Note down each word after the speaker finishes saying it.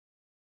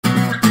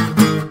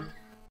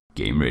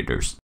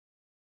GameRaiders.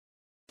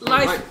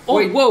 Life. Oh,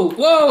 wait.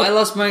 whoa! I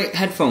lost my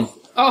headphone.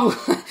 Oh,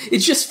 it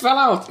just fell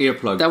out.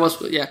 Earplug. That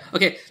was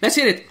Okay, let's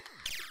hit it.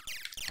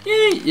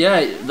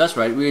 Yeah, that's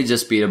right. We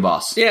just beat a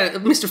boss. Yeah,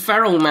 Mr.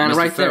 Pharaoh man, Mr.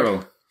 right Pharaoh.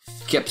 there.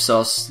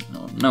 Kepsos.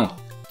 No.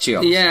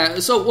 Cheos. Yeah.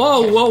 So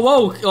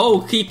whoa!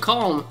 Oh, keep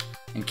calm.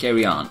 And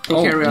carry on.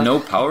 Carry on. No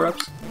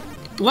power-ups?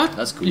 What?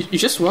 That's cool. You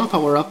just one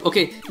power up.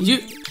 Okay,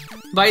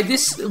 by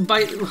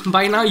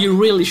now you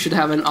really should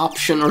have an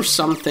option or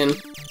something.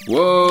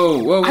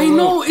 Whoa! I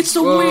know, it's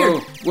so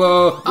weird.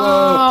 Whoa!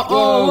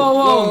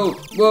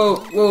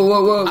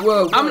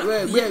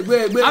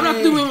 I'm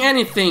not doing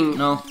anything.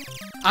 No,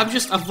 I'm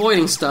just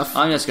avoiding stuff.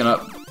 I'm just gonna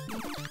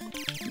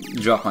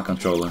drop my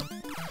controller.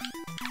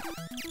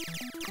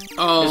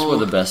 Oh, It's for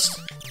the best.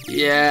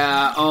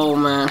 yeah. Oh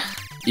man.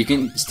 You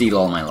can steal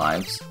all my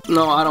lives.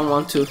 No, I don't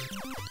want to.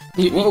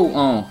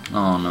 Whoa!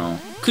 Oh no!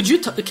 Could you?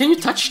 Can you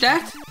touch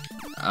that?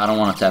 I don't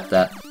want to tap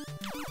that.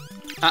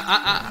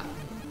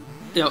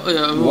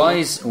 Why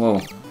is...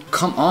 Whoa.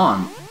 Come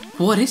on.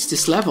 What is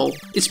this level?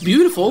 It's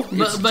beautiful,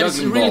 but it's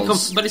juggling really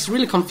balls. but it's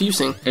really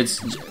confusing. It's...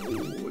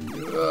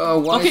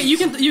 Okay,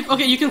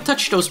 you can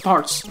touch those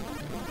parts.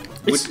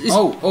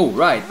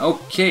 Right.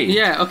 Okay.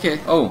 Yeah. Okay.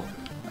 Oh.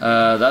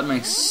 That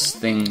makes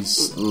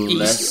things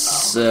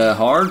less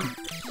hard.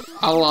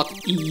 A lot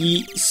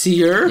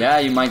easier. Yeah,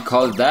 you might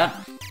call it that.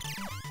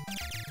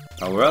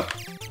 Power up,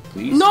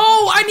 please. No,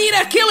 I need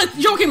to kill it,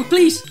 Joachim,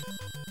 please.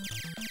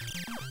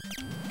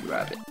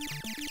 Grab it.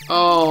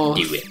 Oh,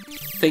 Do it.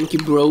 thank you,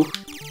 bro.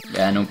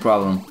 Yeah, no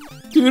problem.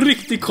 Du är en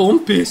riktig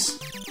kompis.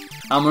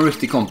 I'm a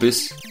riktig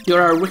kompis.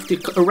 You're a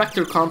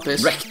rector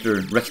kompis.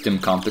 Rectum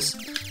kompis.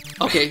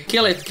 Okay,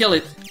 kill it.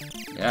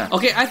 Yeah.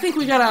 Okay, I think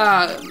we got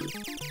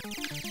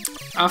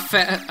a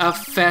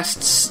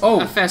fast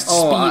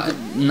speed.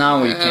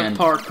 Now we can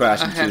part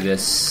crash ahead. into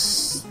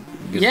this.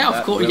 Yeah,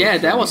 of course. really Yeah,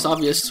 that cool. was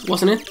obvious,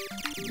 wasn't it?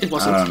 It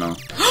wasn't. I don't know.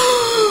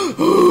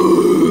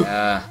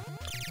 Yeah.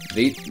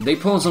 They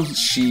pulled some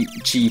cheap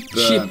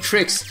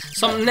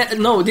Tricks.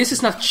 No, this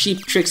is not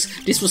cheap tricks.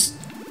 This was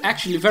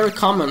actually very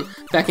common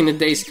back in the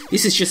days.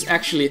 This is just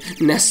actually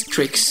NES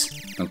tricks.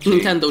 Okay.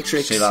 Nintendo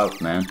tricks. Chill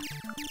out, man.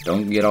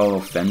 Don't get all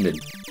offended.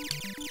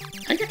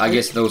 I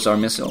guess those are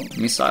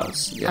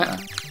missiles. Yeah.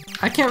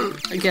 I can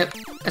get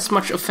as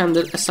much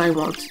offended as I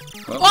want.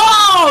 Well,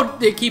 Oh!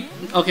 They keep...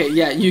 Okay,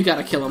 yeah, you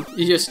gotta kill him.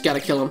 You just gotta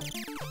kill him.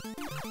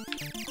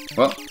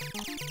 well,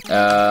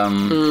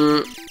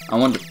 I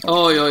wonder.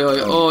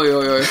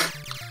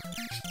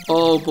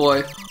 Oh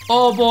boy.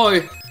 Oh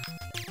boy.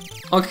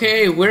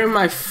 Okay, we're in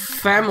my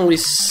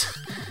family's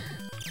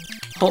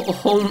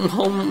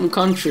home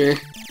country.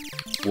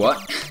 What?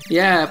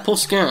 Yeah,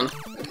 Poscan.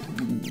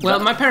 Well,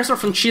 my parents are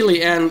from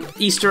Chile, and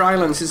Easter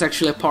Islands is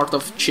actually a part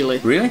of Chile.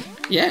 Really?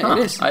 Yeah, Huh, it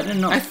is. I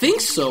didn't know. I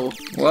think so.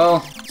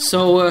 Well,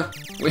 So,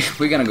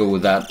 we're gonna go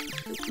with that.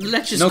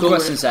 let's just No go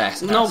questions with,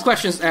 asked. No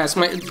questions asked.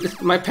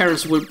 My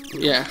parents would...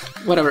 Yeah,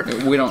 whatever.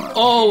 We don't.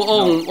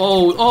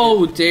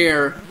 Oh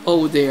dear.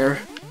 Oh dear.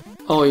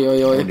 Oh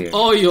dear.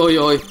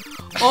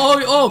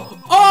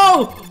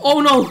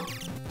 Oh no!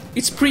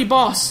 It's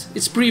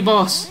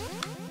pre-boss.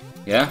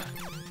 Yeah.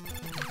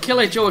 Kill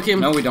it, Joachim.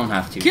 No, we don't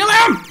have to. Kill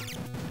him!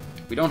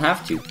 We don't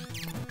have to.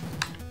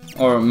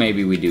 Or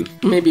maybe we do.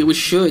 Maybe we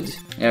should.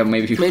 Yeah,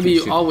 maybe. Maybe we you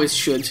should. always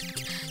should.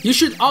 You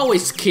should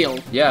always kill.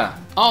 Yeah.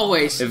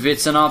 Always. If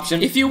it's an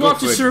option, If you go want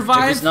for to it.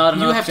 survive, if it's not an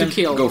you have option, to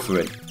kill. Go for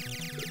it.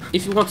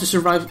 If you want to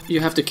survive,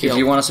 you have to kill. If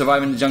you want to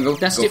survive in the jungle,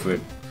 That's go the- for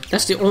it.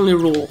 That's the only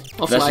rule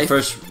of That's life. the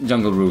first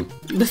jungle rule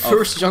The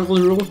first jungle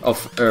rule. of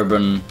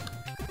urban.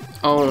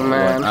 Oh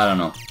man, I don't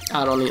know.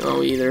 I don't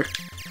know either.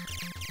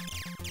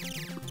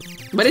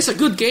 But it's a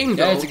good game,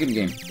 though. Yeah, it's a good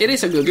game. It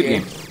is a good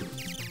game.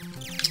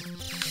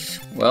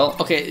 Well,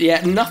 Okay,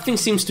 yeah, nothing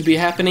seems to be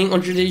happening, or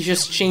did they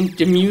just change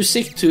the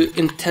music to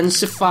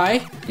intensify?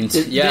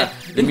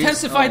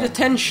 Intensify the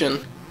tension.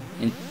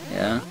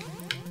 yeah.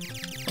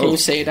 Can you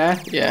say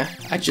that? Yeah,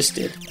 I just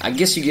did. I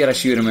guess you gotta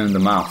shoot him in the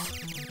mouth.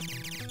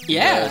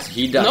 Yeah. Yes,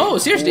 he died. No,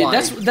 seriously,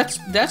 Why?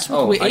 that's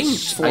what we aimed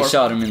for. I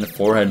shot him in the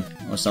forehead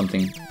or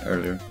something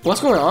earlier.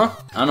 What's going on?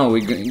 I don't know.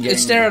 We're getting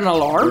Is there an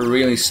alarm?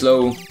 really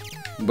slow,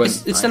 but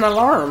It's an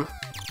alarm.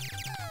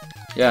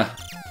 Yeah,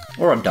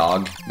 or a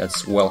dog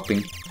that's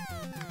whelping.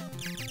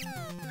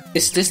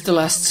 Is this the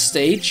last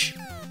stage?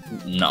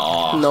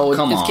 No, No,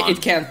 come on.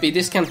 it can't be.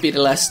 This can't be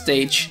the last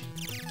stage.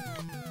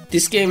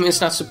 This game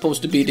is not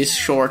supposed to be this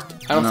short.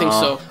 I don't think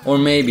so. Or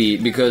maybe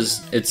because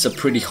it's a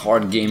pretty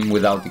hard game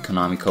without the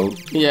Konami code.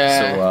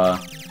 Yeah. So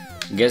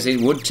I guess it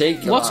would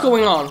take. What's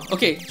going on?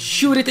 Okay,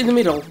 shoot it in the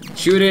middle.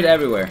 Shoot it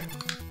everywhere.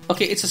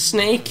 Okay, it's a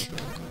snake,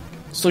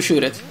 so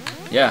shoot it.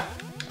 Yeah,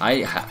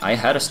 I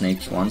had a snake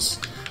once.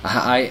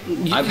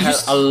 I've had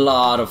just- a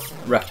lot of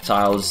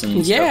reptiles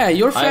and Yeah, stuff.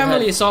 your I've family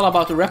had- is all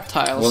about the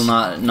reptiles.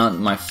 Well, not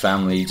my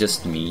family,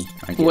 just me.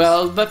 I guess.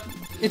 Well, but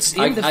it's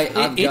in I've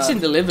it's got- in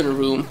the living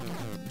room.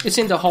 It's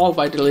in the hall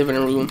by the living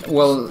room.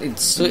 Well,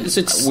 it's So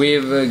it's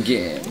we've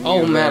Oh,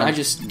 we've, man, I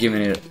just-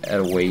 given it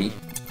away.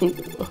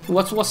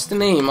 What's the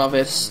name of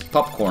it?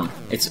 Popcorn.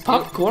 It's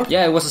popcorn.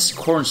 Yeah, it was a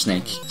corn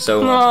snake.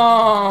 So.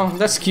 Oh,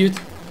 that's cute.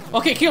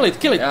 Okay, kill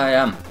it. Yeah, I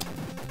am.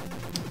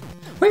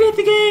 We beat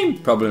the game.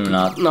 Probably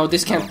not. No,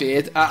 this can't be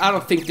it. I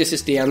don't think this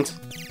is the end.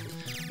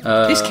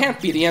 This can't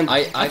be the end.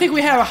 I think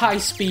we have a high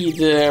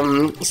speed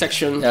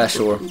section. Yeah,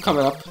 sure.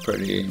 Coming up.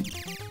 Pretty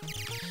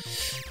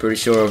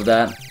sure of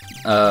that.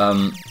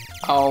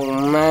 Oh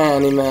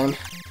man.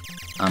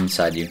 I'm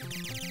inside you.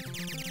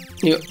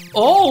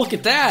 Oh, look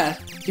at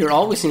that! You're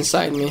always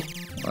inside me.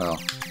 Well,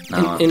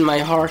 now in my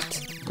heart.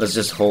 Let's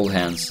just hold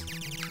hands.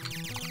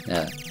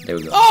 Yeah, there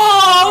we go.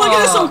 Oh, look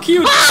at this, so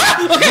cute.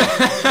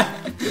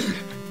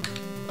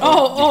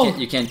 Okay.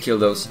 You can't kill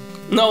those.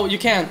 No, you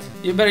can't.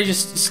 You better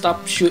just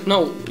stop shooting.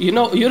 No,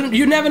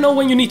 you never know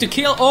when you need to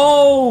kill.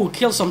 Oh,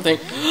 kill something.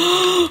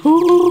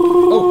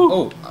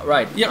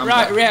 Right. Yeah, I'm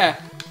right. back. Yeah.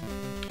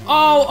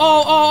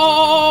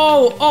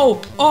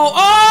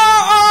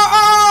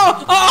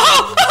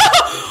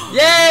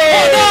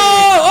 Yay!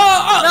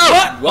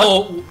 What?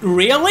 Oh,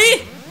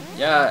 really?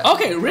 Yeah.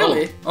 Okay,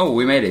 really? Oh,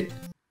 we made it.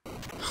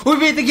 We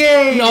beat the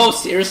game! No,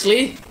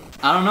 seriously?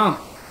 I don't know.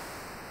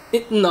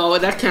 No,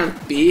 that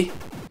can't be.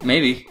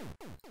 Maybe.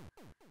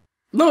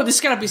 No, this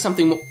gotta be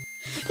something more.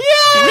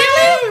 Yeah!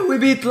 Really? We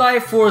beat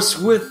Life Force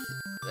with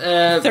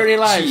 30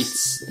 lives.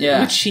 Cheats.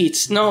 Yeah. With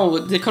cheats. No,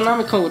 the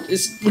Konami code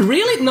is...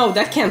 Really? No,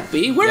 that can't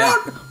be.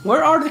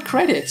 Where are the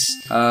credits?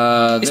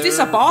 Is this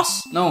a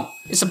boss? No.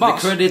 It's a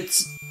boss. The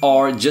credits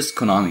are just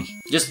Konami.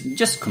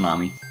 Just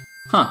Konami.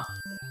 Huh.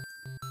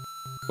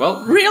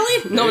 Well...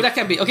 Really? No, that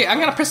can't be. Okay, I'm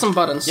gonna press some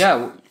buttons.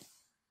 Yeah.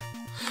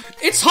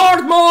 It's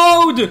hard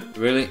mode!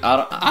 Really?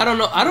 I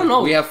don't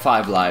know. We have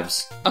 5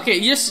 lives. Okay,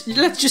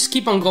 let's just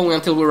keep on going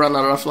until we run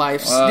out of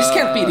lives. This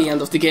can't be the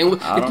end of the game.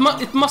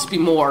 It must be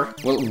more.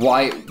 Well,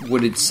 why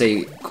would it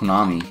say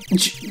Konami?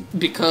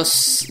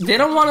 Because they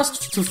don't want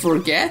us to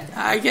forget,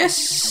 I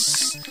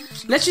guess.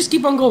 Let's just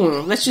keep on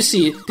going. Let's just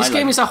see. This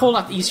game is a whole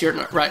lot easier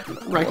right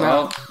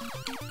now.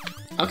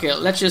 Okay,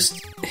 let's just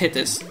hit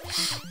this.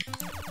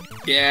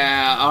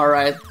 Yeah,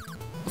 alright.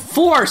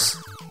 Force!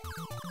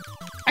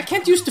 I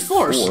can't use the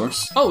force.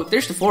 Oh,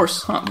 there's the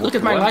force. Huh, Look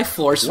at my life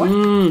force. What?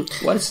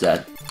 What is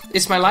that?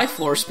 It's my life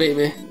force,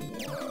 baby.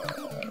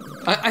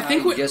 I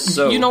think we... guess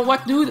so. You know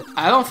what, dude?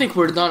 I don't think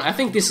we're done. I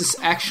think this is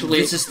actually...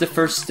 This is the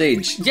first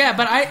stage. Yeah,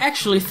 but I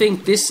actually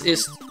think this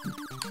is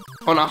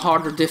on a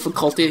harder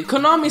difficulty.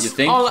 Konami's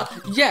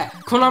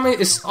Konami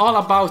is all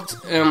about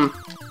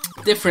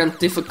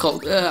different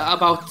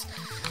about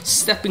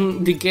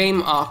stepping the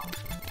game up.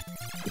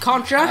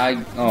 Contra,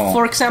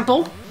 for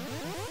example.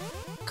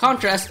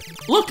 Contrast.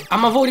 Look,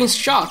 I'm avoiding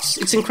shots.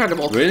 It's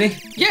incredible. Really?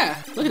 Yeah,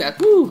 look at that.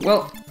 Woo.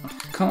 Well,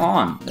 come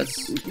on.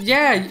 That's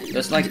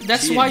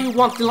That's why you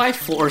want the life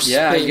force.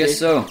 Yeah, baby. I guess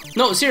so.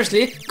 No,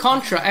 seriously,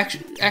 Contra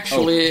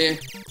actually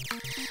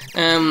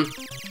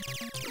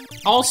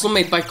also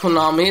made by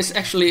Konami is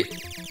actually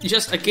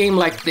just a game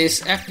like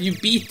this. After you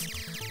beat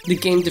the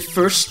game the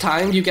first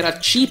time, you get a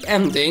cheap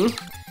ending,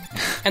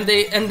 and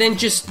they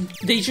just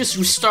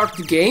restart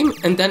the game,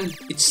 and then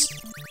it's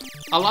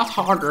a lot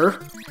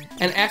harder.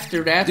 And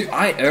after that... Dude,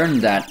 I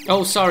earned that.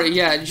 Oh, sorry,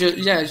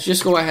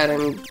 just go ahead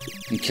and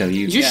kill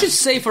you. You should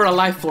save for a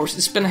life force.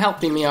 It's been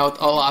helping me out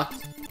a lot.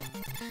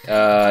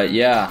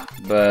 Yeah,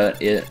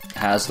 but it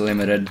has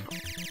limited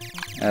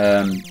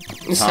time.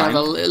 Have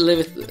a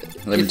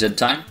limited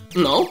time?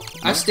 No,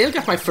 I still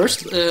got my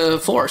first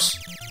force.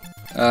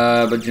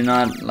 But you're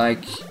not,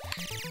 like...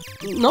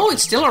 No,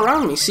 it's still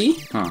around me,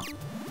 see? Huh.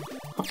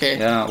 Okay.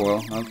 Yeah,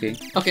 well, okay.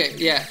 Okay,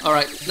 yeah,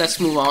 alright, let's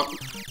move on.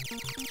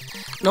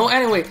 No,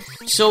 anyway,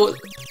 so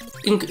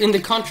in the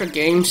Contra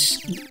games,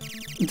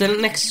 the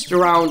next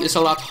round is a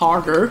lot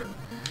harder.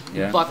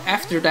 Yeah. But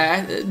after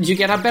that, you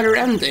get a better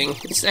ending.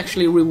 It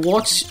actually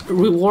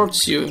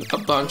rewards you a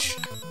bunch.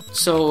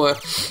 So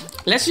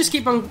let's just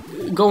keep on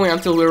going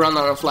until we run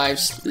out of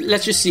lives.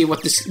 Let's just see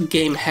what this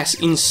game has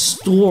in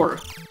store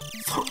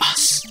for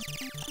us.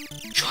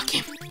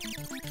 Joachim,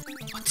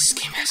 what this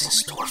game has in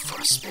store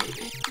for us,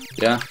 baby.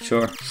 Yeah,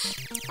 sure.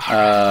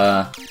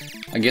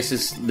 I guess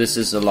this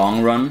is a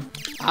long run.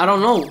 I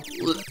don't know.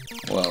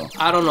 Well,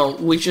 I don't know.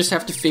 We just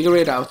have to figure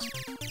it out.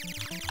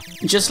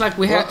 Just like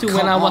we had to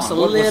when I was a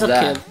little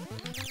kid.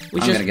 I'm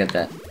gonna get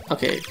that.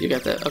 Okay, you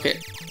get that. Okay,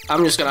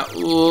 I'm just gonna.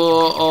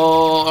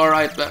 Oh, all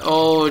right. But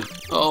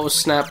oh,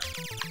 snap.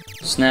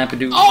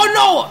 Snap-a-doo. Oh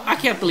no! I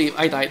can't believe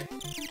I died.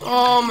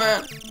 Oh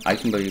man. I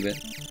can believe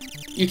it.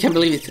 You can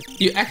believe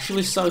it. You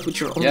actually saw it with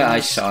your own eyes. Yeah,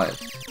 I saw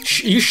it.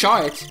 You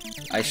saw it.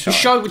 I saw. You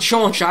saw it with your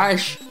own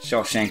eyes.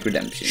 Shawshank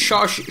Redemption.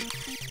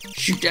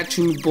 Shoot that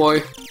to me,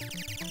 boy.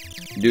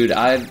 Dude,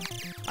 I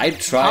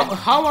tried.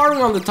 How are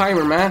we on the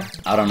timer, man?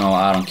 I don't know.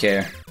 I don't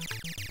care.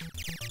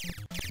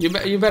 You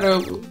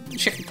better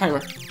check the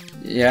timer.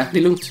 Yeah. Det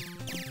är lugnt.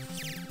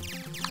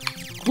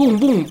 Boom,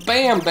 boom,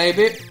 bam,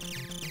 baby.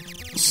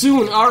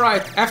 Soon, all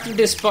right. After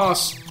this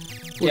boss,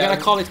 we're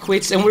gonna call it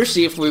quits, and we'll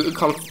see if we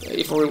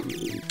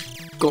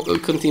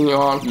continue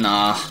on.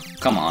 Nah,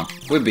 come on.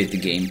 We beat the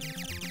game.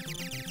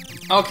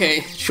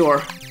 Okay,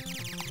 sure.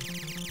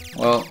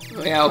 Well,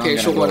 yeah, okay,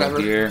 sure, whatever.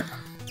 Here.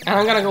 And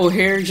I'm gonna go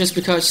here just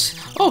because...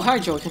 Oh, hi,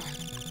 Joachim.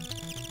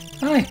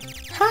 Hi.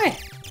 Hi.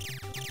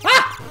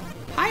 Ah!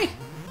 Hi.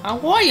 How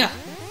are ya?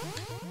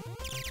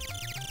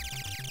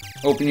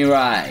 Open your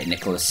eye,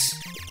 Nicholas.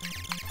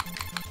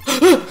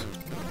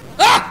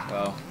 Ah!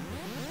 Well.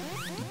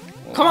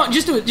 Come on,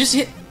 just do it. Just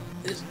hit...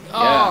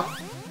 Oh.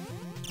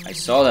 Yeah. I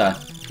saw that.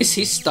 Is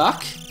he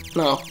stuck?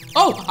 No.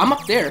 Oh, I'm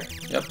up there.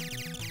 Yep.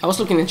 I was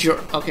looking at your...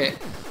 Okay.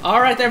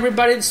 Alright,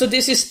 everybody. So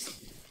this is...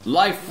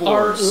 Life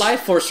Force. Our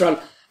Life Force run.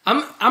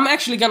 I'm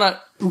actually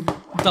gonna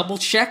double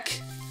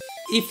check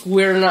if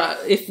we're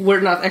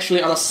not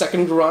actually on a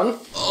second run.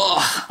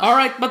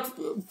 Alright, but...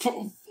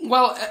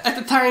 Well, at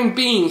the time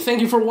being, thank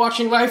you for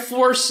watching Life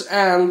Force,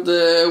 and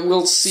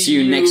we'll see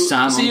you next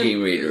time on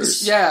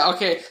GameRaiders. Yeah,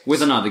 okay.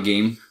 With another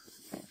game.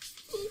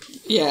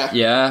 Yeah.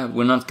 Yeah,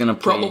 we're not gonna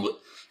play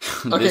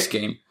Probably. this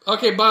game.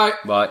 Okay, bye.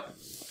 Bye.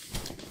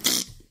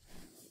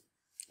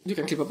 Du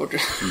kan klippa bort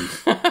det.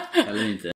 Eller inte.